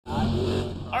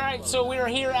All right, so we are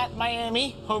here at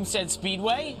Miami Homestead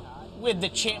Speedway with the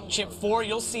Championship 4.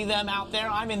 You'll see them out there.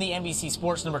 I'm in the NBC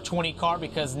Sports number 20 car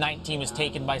because 19 was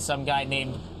taken by some guy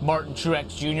named Martin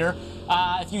Truex Jr.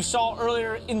 If you saw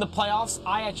earlier in the playoffs,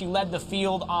 I actually led the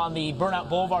field on the Burnout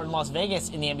Boulevard in Las Vegas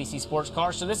in the NBC Sports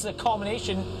car. So this is a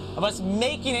culmination of us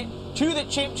making it to the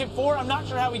Championship 4. I'm not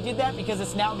sure how we did that because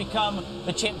it's now become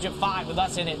the Championship 5 with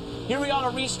us in it. Here we are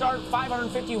on a restart,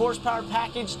 550 horsepower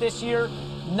package this year.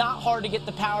 Not hard to get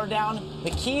the power down.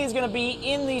 The key is going to be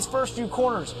in these first few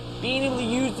corners, being able to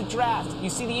use the draft. You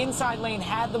see the inside lane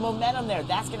had the momentum there.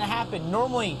 That's going to happen.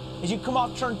 Normally, as you come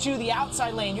off turn 2, the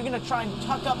outside lane, you're going to try and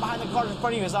tuck up behind the cars in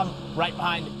front of you, as I'm right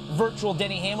behind virtual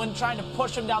Denny Hamlin, trying to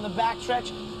push him down the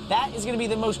backstretch. That is going to be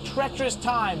the most treacherous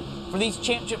time for these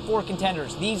Championship 4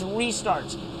 contenders, these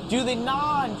restarts. Do the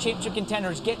non-championship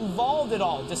contenders get involved at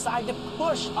all, decide to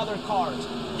push other cars?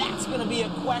 That's going to be a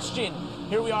question.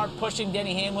 Here we are pushing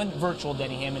Denny Hamlin, virtual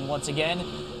Denny Hamlin once again,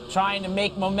 trying to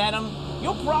make momentum.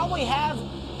 You'll probably have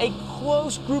a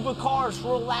close group of cars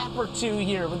for a lap or two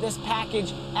here with this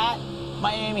package at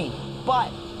Miami.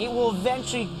 But it will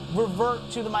eventually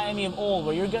revert to the Miami of old,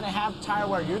 where you're going to have tire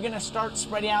wear. You're going to start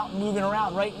spreading out and moving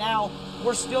around. Right now,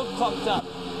 we're still clumped up.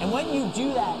 And when you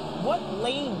do that, what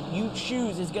lane you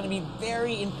choose is going to be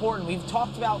very important. We've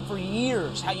talked about for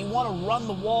years how you want to run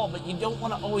the wall, but you don't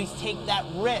want to always take that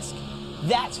risk.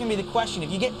 That's going to be the question.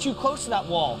 If you get too close to that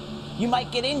wall, you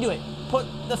might get into it. Put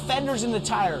the fenders in the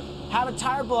tire. Have a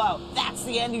tire blowout. That's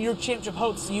the end of your championship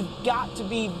hopes. So you've got to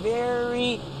be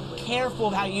very careful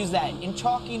of how you use that. In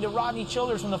talking to Rodney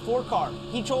Childers from the 4 car,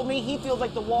 he told me he feels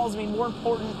like the wall is going to be more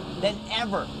important than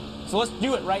ever. So let's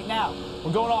do it right now.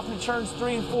 We're going off into turns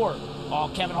 3 and 4.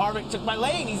 Oh, Kevin Harvick took my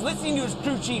lane. He's listening to his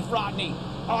crew chief, Rodney.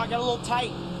 Oh, I got a little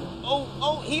tight.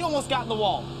 Oh, he almost got in the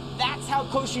wall. That's how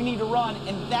close you need to run,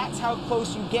 and that's how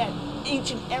close you get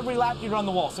each and every lap you run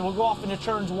the wall. So we'll go off into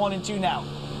turns 1 and 2 now.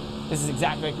 This is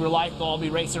exactly like real life. They'll all be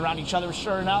racing around each other,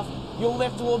 sure enough. You'll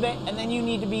lift a little bit, and then you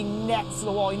need to be next to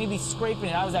the wall. You need to be scraping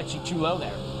it. I was actually too low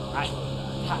there.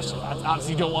 Gosh, I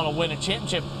honestly don't want to win a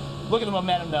championship. Look at the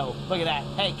momentum, though. Look at that.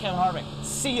 Hey, Kevin Harvick,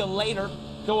 see you later.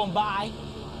 Going by.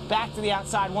 Back to the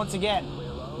outside once again.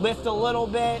 Lift a little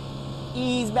bit.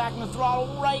 Ease back in the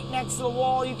throttle right next to the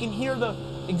wall. You can hear the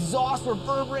exhaust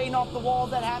reverberating off the wall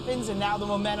as that happens, and now the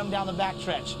momentum down the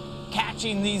backstretch.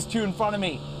 Catching these two in front of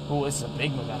me. Oh, this is a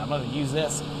big momentum. I'm going to use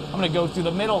this. I'm going to go through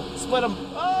the middle, split them.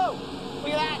 Oh,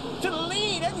 look at that. To the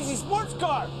lead, NBC Sports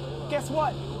car. Guess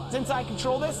what? Since I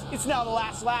control this, it's now the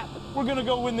last lap. We're going to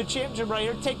go win the championship right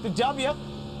here. Take the W.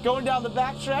 Going down the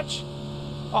backstretch.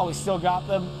 Oh, we still got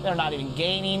them. They're not even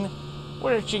gaining.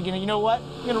 We're actually going to, you know what?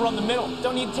 I'm going to run the middle.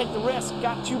 Don't need to take the risk.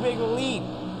 Got too big a lead.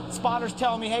 Spotter's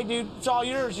telling me, hey, dude, it's all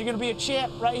yours. You're going to be a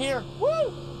champ right here.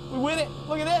 Woo! We win it.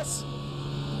 Look at this.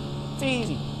 It's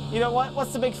easy. You know what?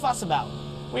 What's the big fuss about?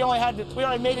 We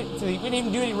already made it to we didn't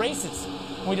even do any races.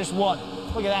 We just won.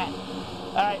 Look at that.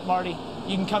 All right, Marty,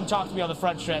 you can come talk to me on the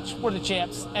front stretch. We're the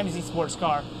champs, NBC Sports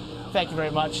Car. Thank you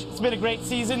very much. It's been a great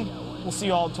season. We'll see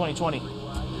you all in 2020.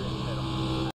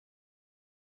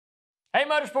 Hey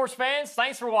Motorsports fans,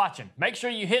 thanks for watching. Make sure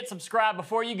you hit subscribe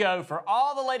before you go for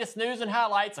all the latest news and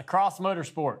highlights across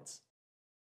motorsports.